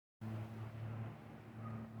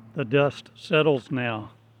The dust settles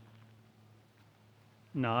now.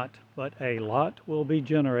 Not, but a lot will be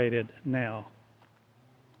generated now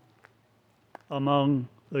among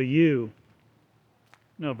the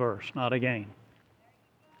universe, not again.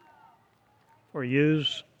 For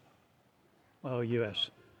use, well, US,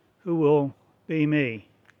 who will be me,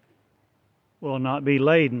 will not be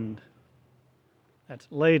laden. That's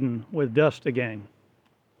laden with dust again,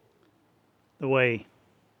 the way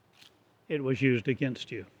it was used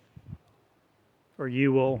against you. For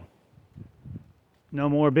you will no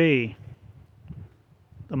more be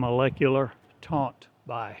the molecular taunt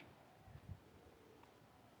by.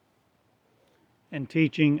 And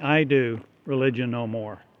teaching I do religion no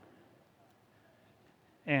more.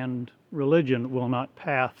 And religion will not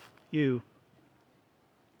path you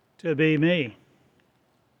to be me.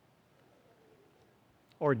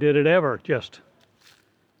 Or did it ever just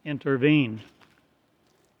intervene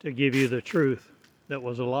to give you the truth that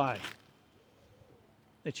was a lie,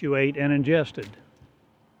 that you ate and ingested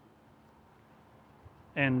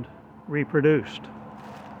and reproduced?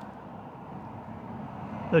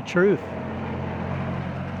 The truth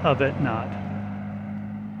of it not,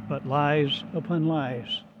 but lies upon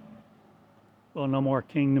lies. Will no more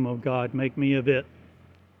kingdom of God make me of it.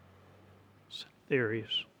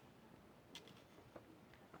 Theories.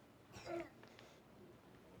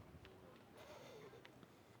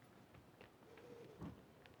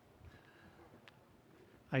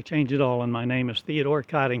 I change it all, and my name is Theodore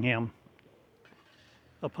Cottingham.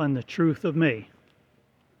 Upon the truth of me,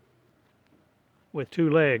 with 2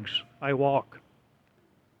 legs I walk.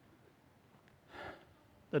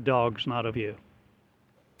 The dog's not of you.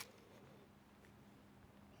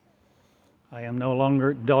 I am no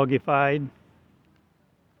longer dogified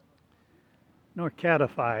nor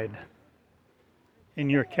catified in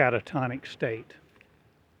your catatonic state.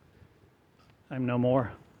 I'm no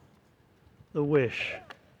more the wish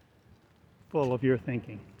full of your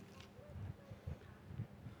thinking.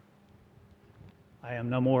 I am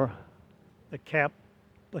no more the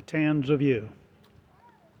capitans of you.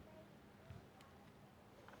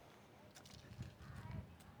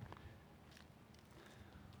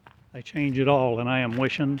 I change it all, and I am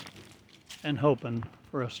wishing and hoping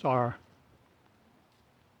for a star.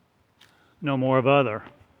 No more of other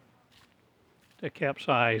to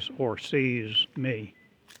capsize or seize me.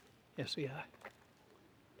 SEI.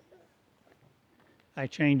 I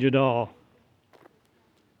change it all,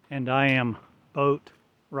 and I am boat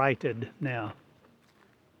righted now.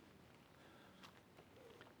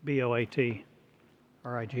 BOAT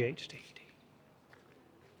RIGHT.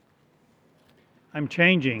 I'm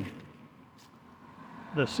changing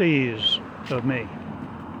the seas of me.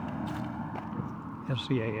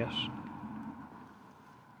 SCAS.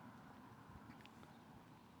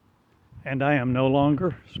 And I am no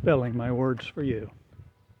longer spelling my words for you.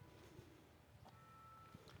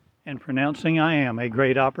 And pronouncing I am a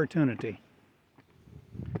great opportunity.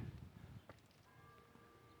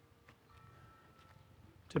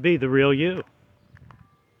 To be the real you.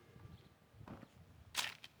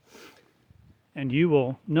 And you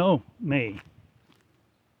will know me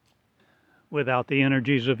without the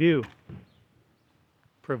energies of you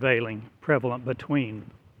prevalent between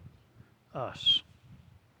us.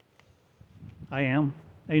 I am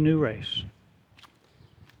a new race,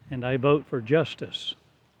 and I vote for justice,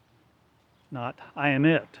 not I am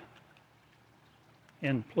it,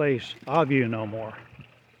 in place of you no more.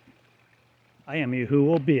 I am you who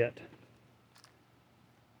will be it,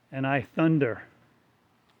 and I thunder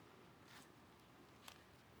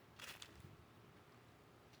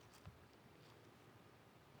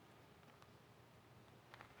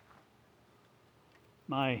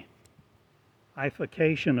my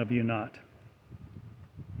ification of you not,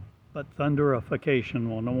 but thunderification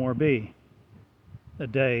will no more be the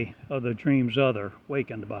day of the dreams other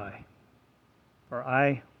wakened by. For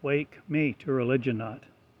I wake me to religion not,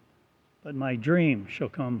 but my dream shall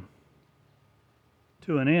come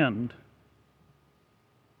to an end,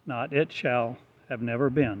 not it shall have never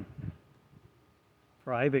been.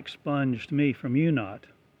 For I've expunged me from you not,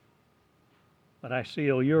 but I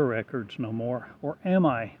seal your records no more. Or am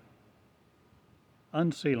I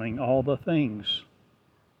unsealing all the things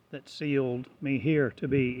that sealed me here to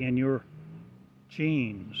be in your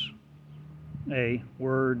genes? A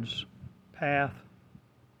words path,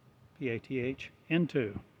 PATH,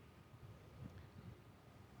 into.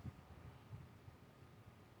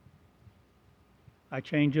 I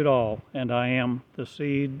change it all, and I am the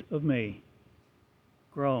seed of me,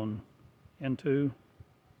 grown into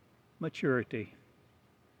maturity,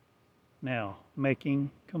 now making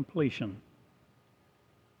completion.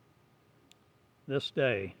 this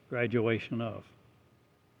day graduation of.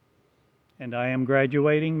 And I am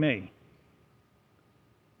graduating me,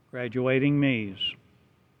 graduating me's,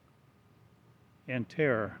 in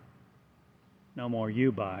terror, no more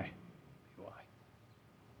you by.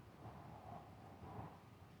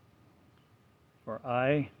 For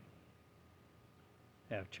I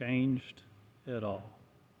have changed it all.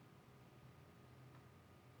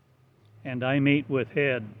 And I meet with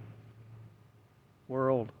head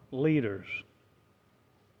world leaders,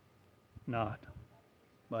 not,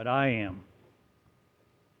 but I am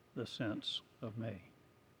the sense of me.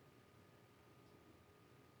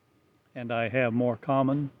 And I have more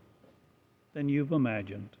common than you've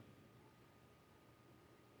imagined.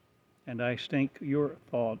 And I stink your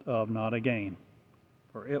thought of not again,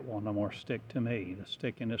 for it will no more stick to me. The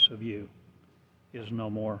stickiness of you is no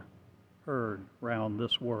more heard round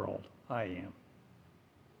this world. I am.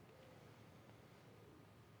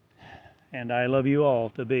 And I love you all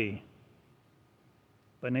to be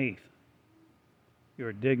beneath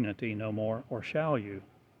your dignity no more, or shall you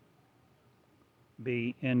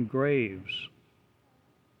be in graves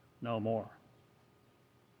no more,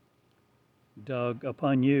 dug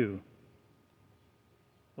upon you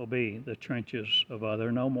will be the trenches of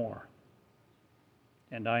other no more.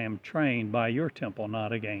 And I am trained by your temple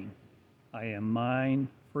not again. I am mine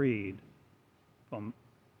freed from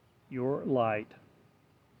your light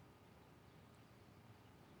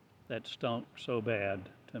that stunk so bad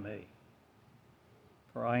to me.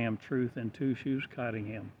 For I am truth in two shoes cutting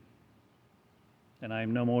him. And I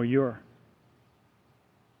am no more your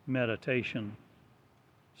meditation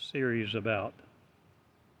series about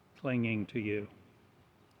clinging to you.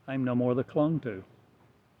 I am no more the clung to.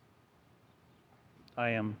 I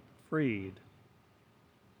am freed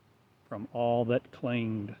from all that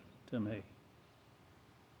clinged to me.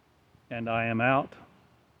 And I am out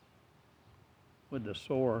with the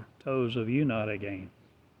sore toes of you not again.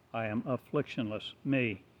 I am afflictionless,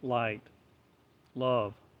 me, light,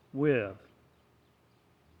 love, with,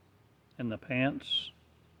 and the pants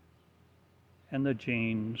and the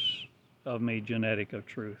jeans of me genetic of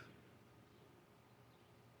truth.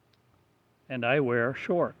 And I wear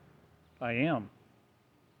short. I am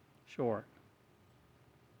short.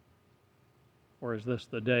 Or is this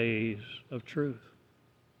the days of truth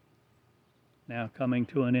now coming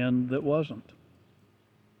to an end that wasn't?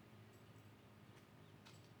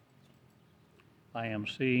 I am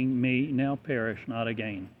seeing me now perish not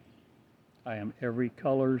again. I am every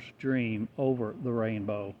color's dream over the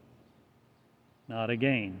rainbow. Not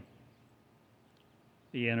again.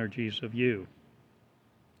 The energies of you,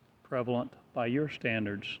 prevalent by your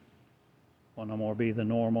standards, will no more be the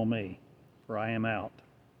normal me, for I am out.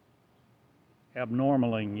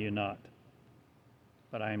 Abnormaling you not,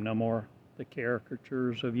 but I am no more the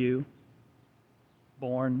caricatures of you,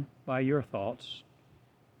 born by your thoughts,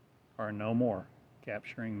 are no more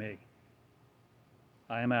capturing me.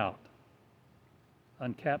 I am out,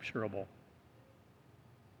 uncapturable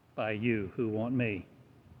by you who want me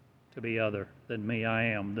to be other than me. I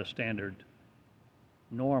am the standard,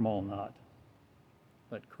 normal not,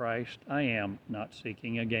 but Christ I am not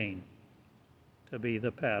seeking again to be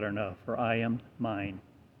the pattern of, for I am mine,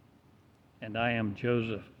 and I am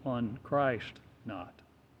Joseph on Christ not,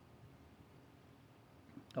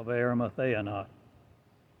 of Arimathea not,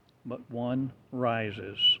 but one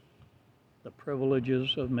rises, the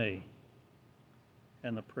privileges of me,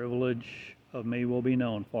 and the privilege of me will be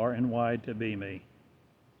known far and wide to be me,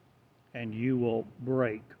 and you will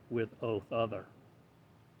break with oath other,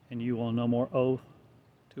 and you will no more oath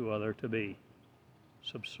to other to be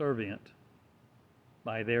subservient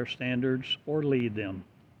by their standards or lead them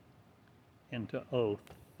into oath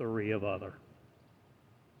three of other.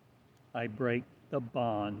 I break the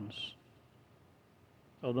bonds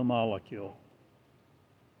of the molecule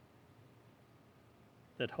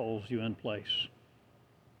that holds you in place.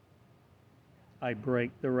 I break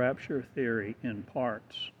the rapture theory in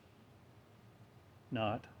parts,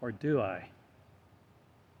 not, or do I,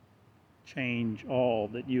 change all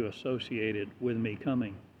that you associated with me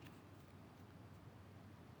coming?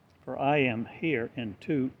 For I am here in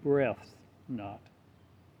two breaths, not,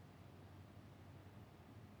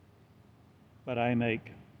 but I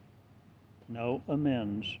make no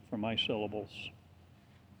amends for my syllables.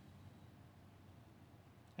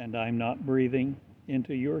 And I'm not breathing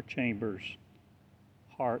into your chambers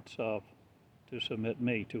hearts of to submit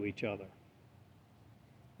me to each other.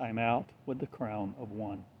 I'm out with the crown of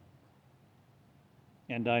one.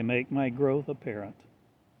 And I make my growth apparent.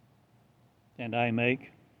 And I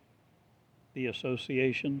make the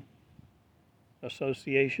associations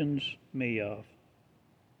me of.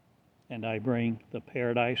 and I bring the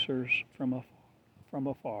paradisers from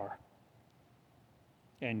afar,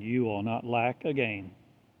 and you will not lack again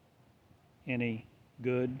any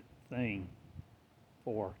good thing,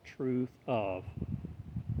 for truth of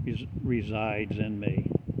resides in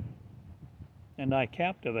me, and I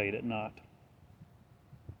captivate it not.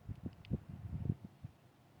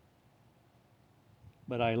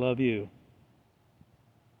 But I love you,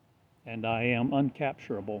 and I am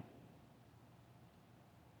uncapturable.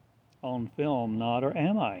 On film not, or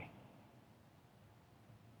am I?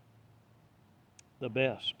 The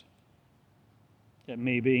best at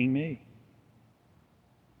me being me.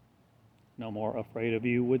 No more afraid of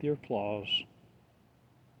you with your claws.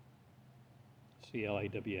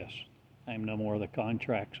 CLAWS. I am no more the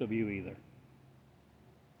contracts of you either.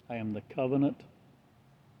 I am the covenant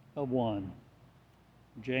of one.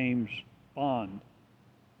 James Bond.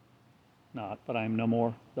 Not, but I am no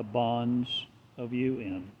more the bonds of you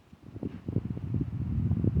in.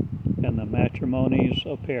 And the matrimonies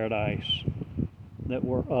of paradise that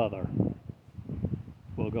were other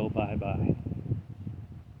will go bye-bye.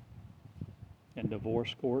 And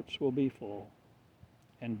divorce courts will be full,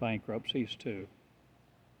 and bankruptcies too.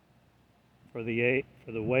 For the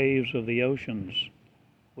waves of the oceans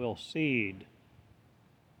will cede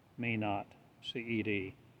me not,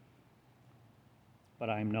 CED. But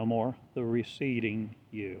I am no more the receding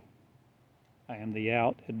you. I am the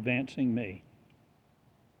out advancing me.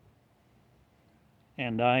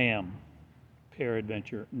 And I am,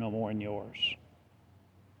 peradventure, no more in yours.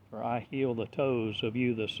 For I heal the toes of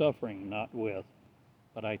you the suffering not with.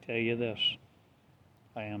 But I tell you this,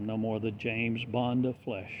 I am no more the James Bond of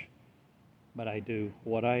flesh, but I do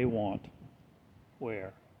what I want,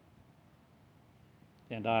 where.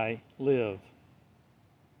 And I live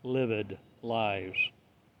livid lives,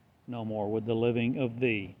 no more with the living of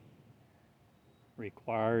thee,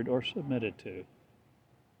 required or submitted to.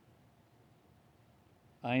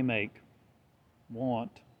 I make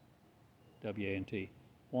want, W-A-N-T,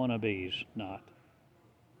 wannabes not,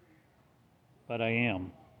 but I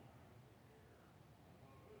am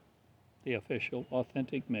the official,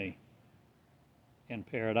 authentic me in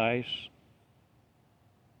paradise,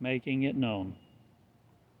 making it known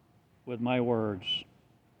with my words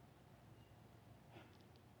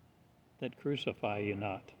that crucify you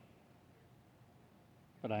not,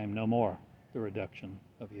 but I am no more the reduction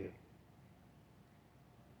of you.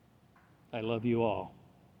 I love you all.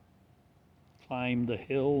 Climb the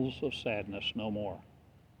hills of sadness no more.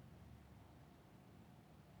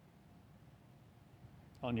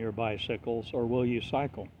 On your bicycles, or will you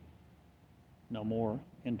cycle no more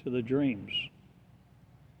into the dreams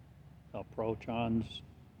of protons,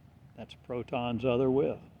 that's protons other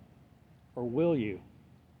with, or will you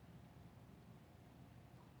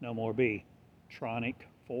no more be tronic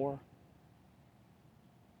 4?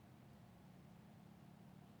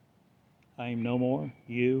 I am no more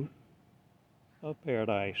you of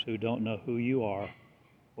paradise who don't know who you are,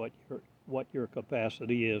 what your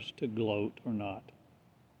capacity is to gloat or not.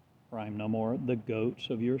 For I am no more the goats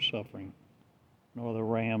of your suffering, nor the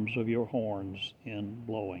rams of your horns in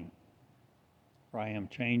blowing. For I am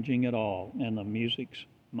changing it all, and the music's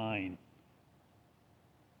mine,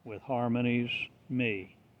 with harmonies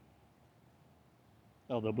me,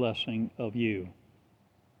 of the blessing of you,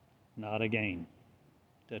 not again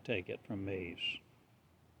to take it from me's.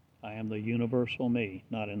 I am the universal me,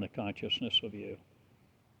 not in the consciousness of you.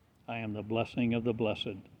 I am the blessing of the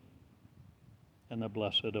blessed, and the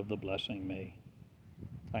blessed of the blessing me.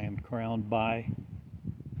 I am crowned by,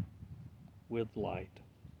 with light.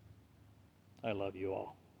 I love you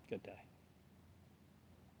all. Good day.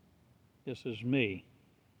 This is me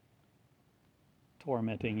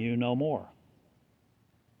tormenting you no more,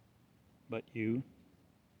 but you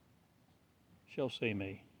shall see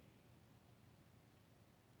me,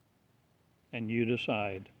 and you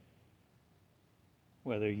decide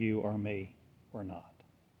whether you are me or not.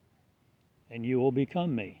 And you will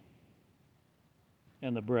become me,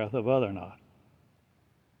 and the breath of other not.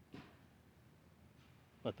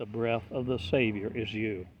 But the breath of the Savior is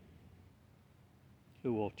you,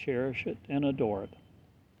 who will cherish it and adore it,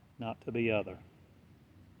 not to be other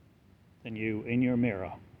than you in your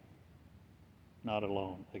mirror, not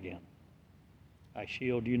alone again. I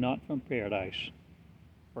shield you not from paradise,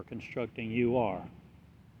 for constructing you are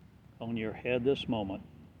on your head this moment,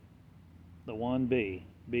 the one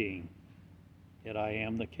being, yet I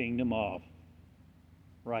am the kingdom of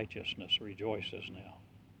righteousness rejoices now.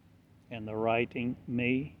 And the writing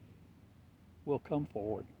me will come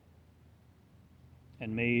forward,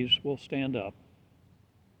 and me's will stand up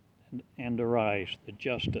and arise the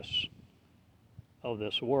justice of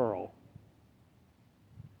this world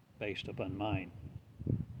based upon mine.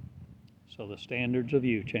 So the standards of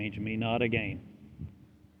you change me not again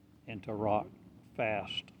into rock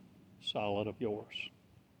fast, solid of yours.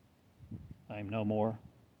 I am no more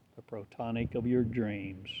the protonic of your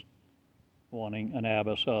dreams, wanting an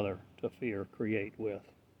abyss other to fear create with.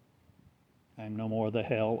 I am no more the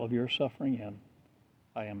hell of your suffering in.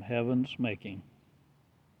 I am heaven's making,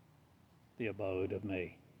 the abode of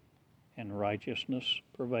me, and righteousness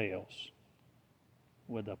prevails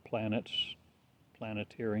with the planets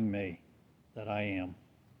planeteering me that I am,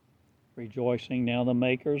 rejoicing now the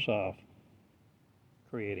makers of,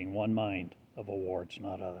 creating one mind of awards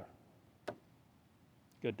not other.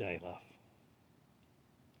 Good day, love.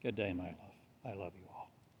 Good day, my love. I love you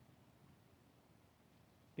all.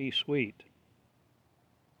 Be sweet,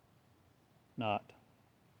 not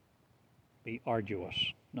be arduous,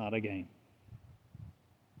 not again,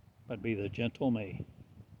 but be the gentle me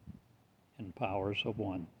in powers of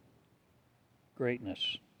one.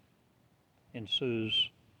 Greatness ensues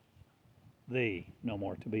thee no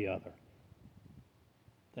more to be other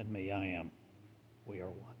than me I am. We are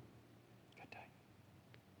one. Good day.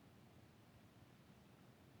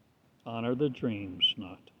 Honor the dreams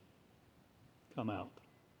not. Come out.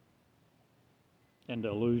 And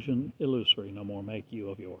illusion illusory no more make you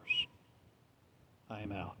of yours. I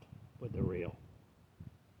am out with the real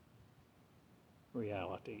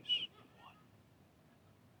realities.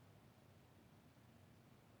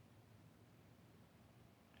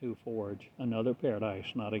 Who forge another paradise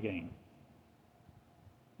not again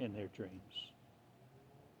in their dreams.